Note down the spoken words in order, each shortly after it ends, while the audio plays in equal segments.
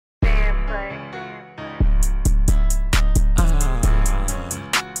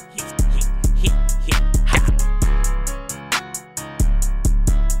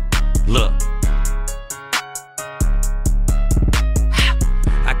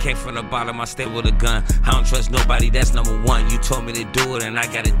came from the bottom, I stay with a gun. I don't trust nobody, that's number one. You told me to do it and I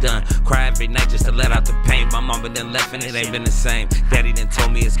got it done. Cry every night just to let out the pain. My mama done left and it ain't been the same. Daddy done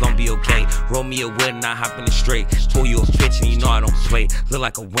told me it's gonna be okay. Roll me a wood and I hop in the straight. Pull you a bitch and you know I don't play. Look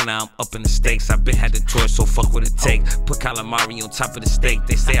like a winner, I'm up in the stakes. I been had the choice, so fuck what it take. Put calamari on top of the steak.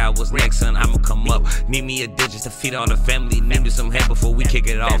 They say I was next, son, I'ma come up. Need me a digit to feed all the family. Need me some head before we kick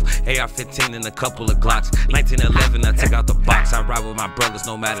it off. AR-15 and a couple of Glocks. 1911, I take out the box. I ride with my brothers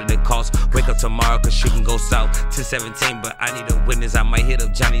no matter the cost. Wake up tomorrow cause shit can go south. 10-17, but I need a witness. I might hit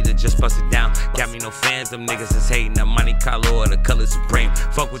up Johnny to just bust it down. Got me no fans, them niggas is hating. The Monte Carlo or the color supreme.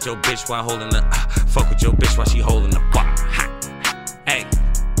 Fuck with your bitch while holding the fuck with your bitch while she holding the bar. Hey,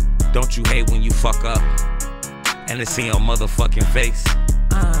 don't you hate when you fuck up and it's in your motherfucking face?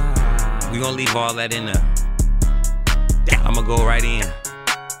 We gon' leave all that in there. I'ma go right in.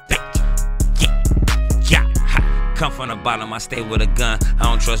 Come from the bottom, I stay with a gun. I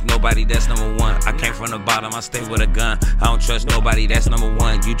don't trust nobody, that's number one. I came from the bottom, I stay with a gun. I don't trust nobody, that's number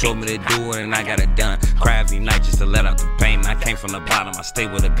one. You told me to do it and I got it done. Cry every night just to let out the pain. I came from the bottom, I stay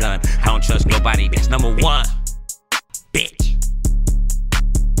with a gun. I don't trust nobody, that's number one.